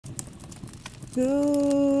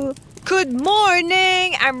Good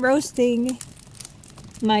morning! I'm roasting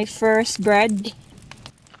my first bread.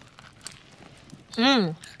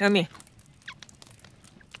 Yummy.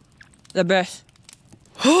 The best.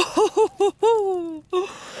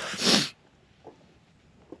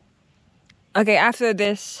 Okay, after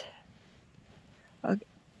this,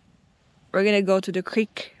 we're gonna go to the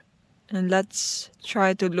creek and let's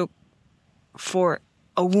try to look for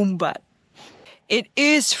a wombat. It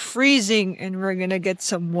is freezing and we're gonna get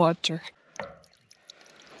some water.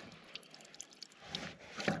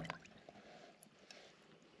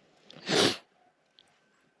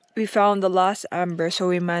 We found the last amber, so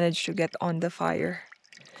we managed to get on the fire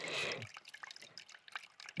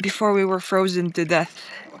before we were frozen to death.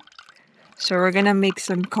 So we're gonna make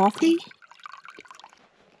some coffee.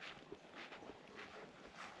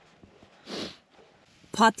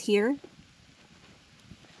 Pot here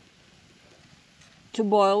to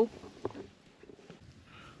boil.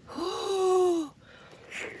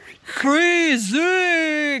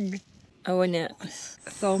 Freezing! I wanna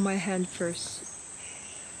thaw my hand first.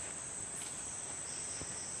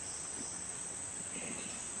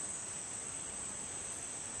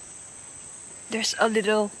 There's a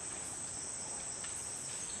little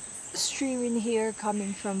stream in here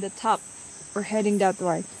coming from the top. We're heading that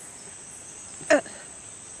way.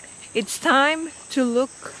 It's time to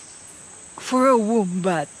look for a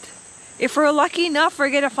wombat. If we're lucky enough, we're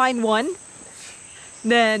gonna find one.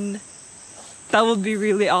 Then that would be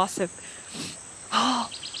really awesome. Oh,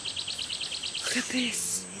 look at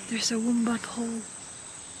this. There's a wombat hole.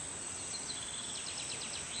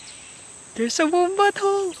 There's a wombat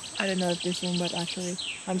hole. I don't know if there's wombat actually.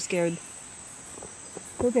 I'm scared.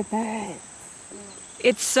 Look at that.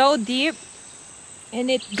 It's so deep and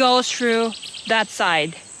it goes through that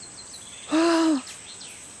side.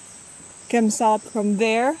 Comes out from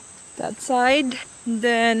there, that side.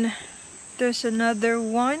 Then there's another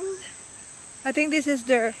one. I think this is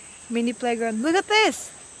their mini playground. Look at this.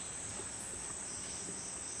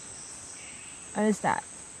 What is that?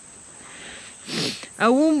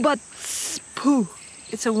 A wombat's poo.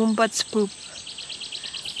 It's a wombat's poop.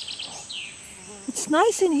 It's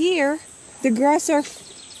nice in here. The grass are...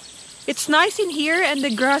 It's nice in here and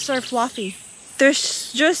the grass are fluffy.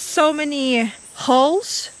 There's just so many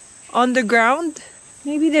holes on the ground.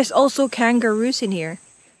 Maybe there's also kangaroos in here.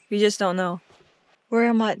 We just don't know. Where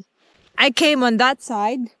am I? I came on that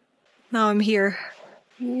side. Now I'm here.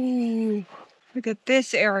 Ooh, look at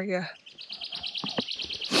this area.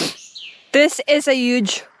 This is a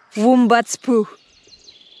huge wombat's poo.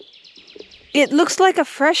 It looks like a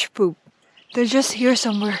fresh poop. They're just here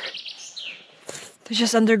somewhere. They're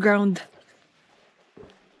just underground.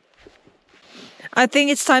 I think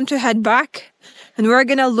it's time to head back and we're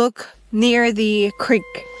gonna look near the creek.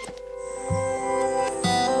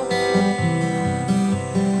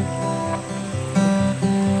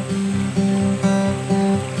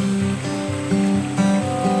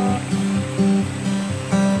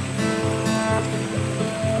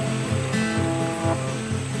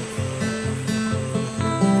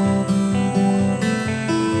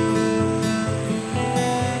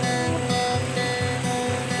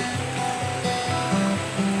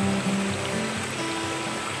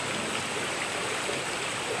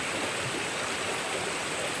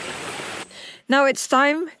 Now it's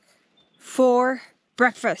time for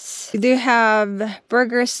breakfast. We do have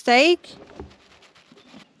burger steak.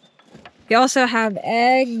 We also have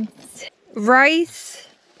eggs, rice,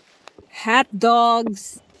 hot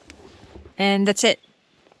dogs, and that's it.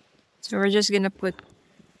 So we're just gonna put...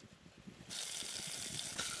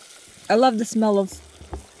 I love the smell of...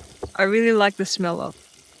 I really like the smell of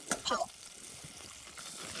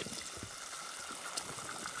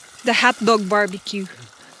the hot dog barbecue.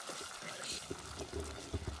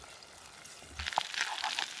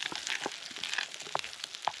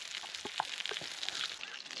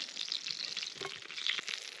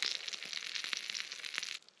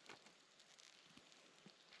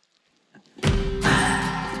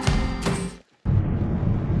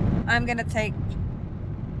 I'm gonna take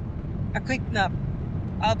a quick nap.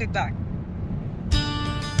 I'll be back.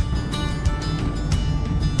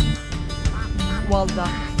 Well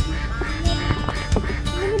done.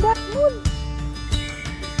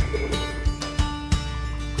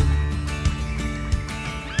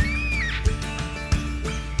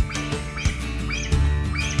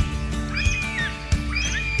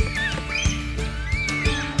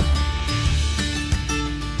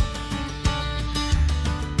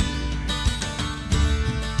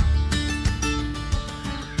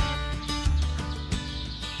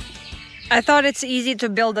 I thought it's easy to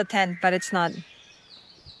build a tent, but it's not.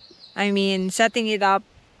 I mean, setting it up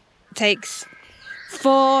takes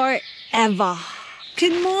forever.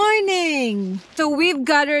 Good morning! So we've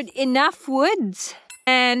gathered enough woods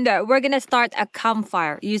and we're gonna start a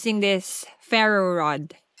campfire using this Ferro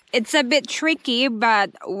Rod. It's a bit tricky,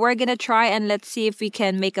 but we're gonna try and let's see if we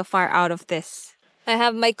can make a fire out of this. I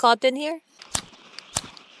have my cotton here.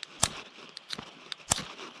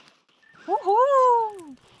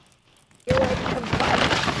 Woohoo! Here I come fire.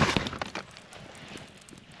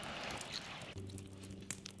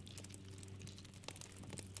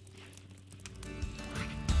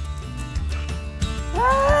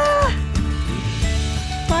 Ah!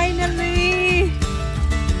 Finally!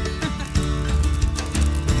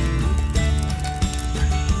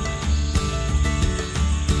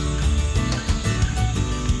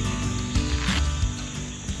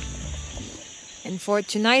 And for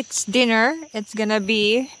tonight's dinner, it's gonna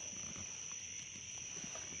be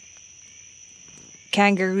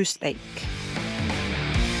kangaroo steak.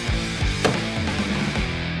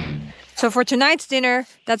 So for tonight's dinner,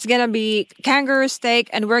 that's gonna be kangaroo steak,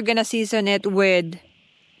 and we're gonna season it with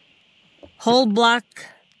whole black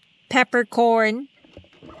peppercorn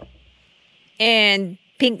and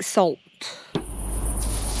pink salt.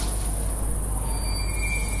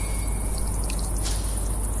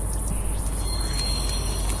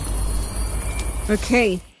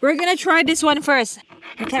 Okay, we're gonna try this one first.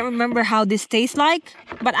 I can't remember how this tastes like,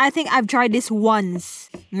 but I think I've tried this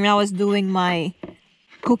once when I was doing my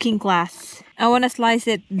cooking class. I want to slice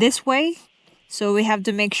it this way, so we have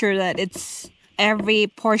to make sure that every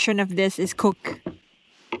portion of this is cooked.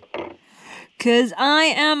 Cause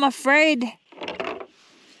I am afraid.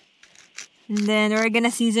 And then we're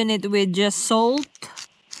gonna season it with just salt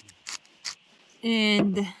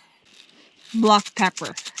and black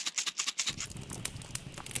pepper.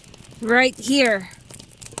 Right here.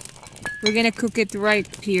 We're gonna cook it right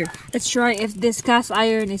here. Let's try if this cast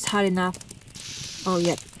iron is hot enough. Oh,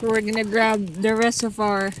 yeah. We're gonna grab the rest of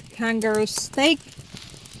our kangaroo steak.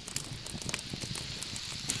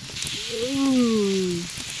 Ooh.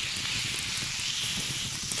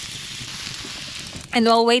 And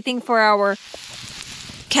while waiting for our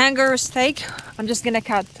kangaroo steak, I'm just gonna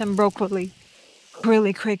cut some broccoli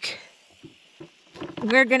really quick.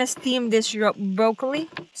 We're gonna steam this broccoli.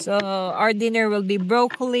 So our dinner will be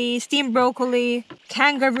broccoli, steamed broccoli,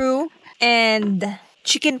 kangaroo, and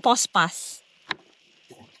chicken pospas.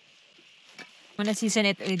 I'm gonna season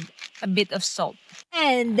it with a bit of salt.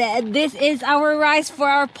 And this is our rice for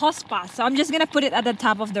our pospas. So I'm just gonna put it at the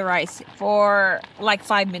top of the rice for like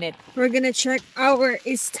 5 minutes. We're gonna check our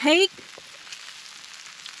steak.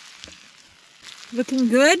 Looking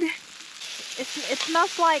good. It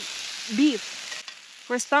smells like beef.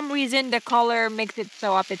 For some reason, the color makes it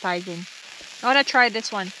so appetizing. I want to try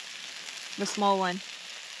this one. The small one.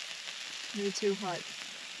 Maybe too hot.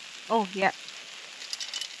 Oh, yeah.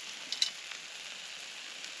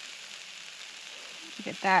 Look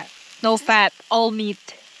at that. No fat, all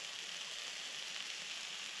meat.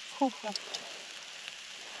 Oh.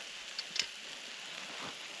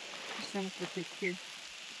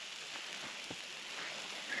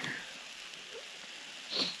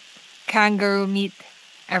 Kangaroo meat.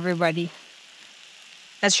 Everybody.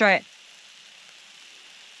 Let's try it.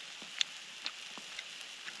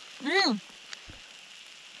 Mmm.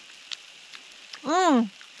 Mmm.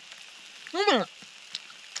 Mmm.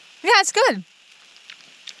 Yeah, it's good.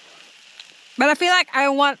 But I feel like I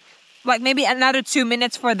want like maybe another 2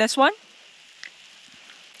 minutes for this one.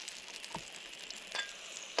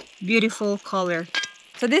 Beautiful color.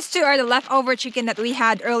 So these two are the leftover chicken that we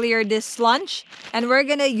had earlier this lunch. And we're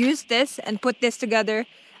gonna use this and put this together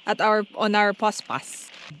on our pospas.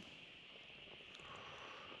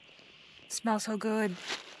 Smells so good.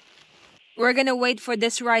 We're gonna wait for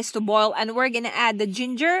this rice to boil, and we're gonna add the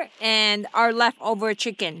ginger and our leftover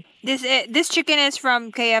chicken. This chicken is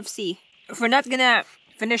from KFC. If we're not gonna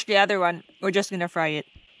finish the other one, we're just gonna fry it.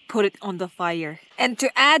 Put it on the fire. And to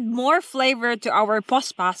add more flavor to our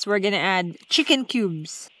pospas, we're gonna add chicken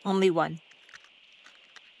cubes. Only one.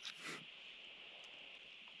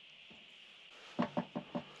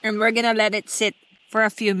 And we're gonna let it sit for a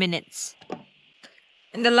few minutes.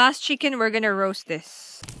 And the last chicken, we're gonna roast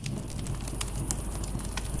this.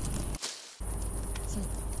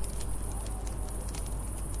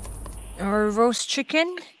 Our roast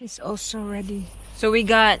chicken is also ready. So we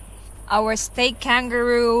got our steak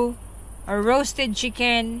kangaroo, our roasted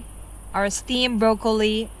chicken, our steamed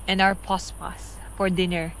broccoli, and our pospas for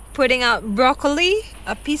dinner. Putting out broccoli,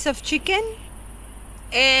 a piece of chicken,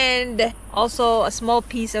 and also a small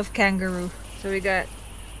piece of kangaroo. So we got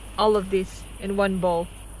all of this in one bowl.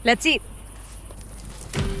 Let's eat.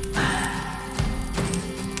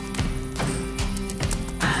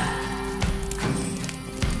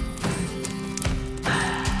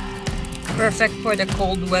 Perfect for the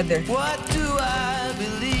cold weather. What do I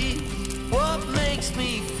believe? What makes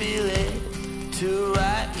me feel it to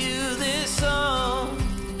write you this song?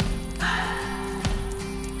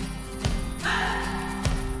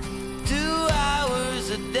 2 hours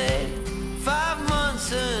a day, 5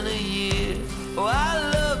 months and a year. Oh, I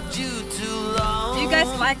loved you too long. Do you guys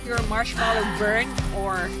like your marshmallow burn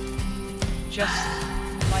or just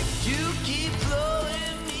like You keep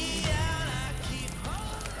blowing me out, I keep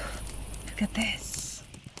Look at this.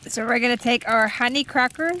 So we're gonna take our honey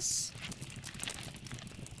crackers.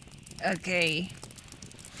 Okay.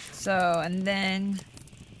 So, and then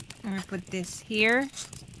I'm gonna put this here.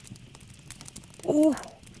 Oh,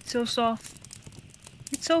 it's so soft.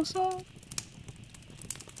 It's so soft.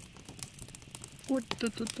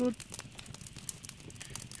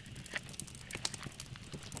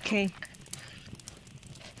 Okay.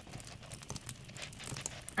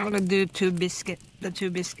 I'm gonna do the two biscuit.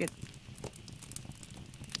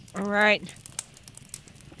 Alright.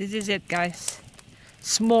 This is it, guys.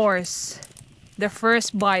 S'mores. The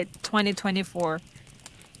first bite 2024.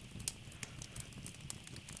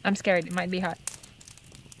 I'm scared, it might be hot.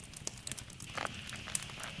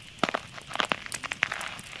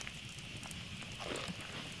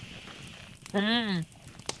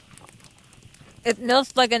 It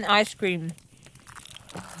melts like an ice cream.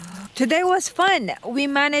 Today was fun. We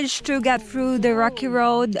managed to get through the rocky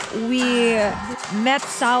road. We met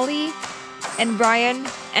Sally and Brian,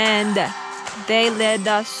 and they led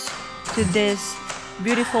us to this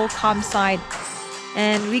beautiful campsite.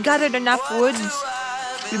 And we gathered enough woods.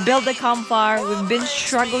 We built a campfire. We've been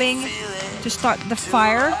struggling to start the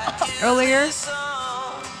fire earlier,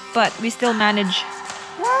 but we still managed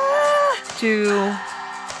to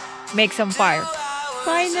make some fire.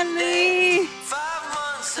 Finally!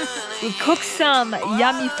 We cooked some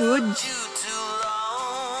yummy food.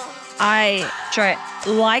 I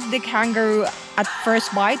liked the kangaroo at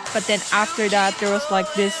first bite, but then after that there was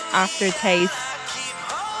like this aftertaste.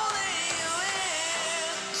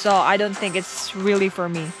 So I don't think it's really for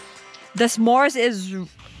me. The s'mores is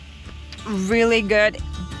really good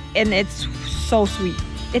and it's so sweet.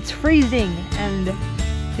 It's freezing, and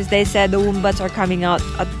because they said the wombats are coming out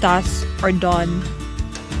at dusk or dawn.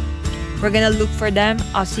 We're gonna look for them.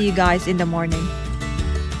 I'll see you guys in the morning.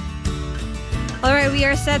 Alright, we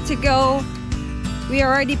are set to go. We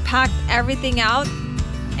already packed everything out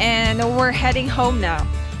and we're heading home now.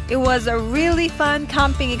 It was a really fun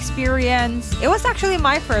camping experience. It was actually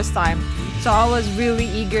my first time, so I was really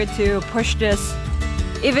eager to push this.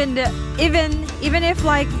 Even if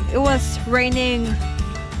like it was raining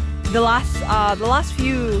the last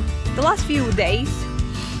few days.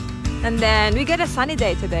 And then we get a sunny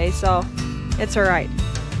day today, so it's alright.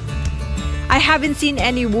 I haven't seen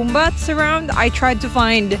any wombats around. I tried to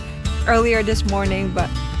find earlier this morning, but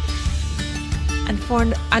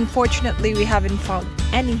unfortunately we haven't found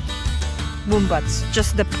any wombats.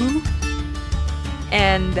 Just the poo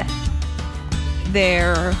and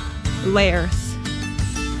their lairs.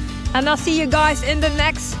 And I'll see you guys in the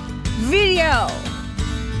next video.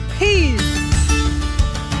 Peace!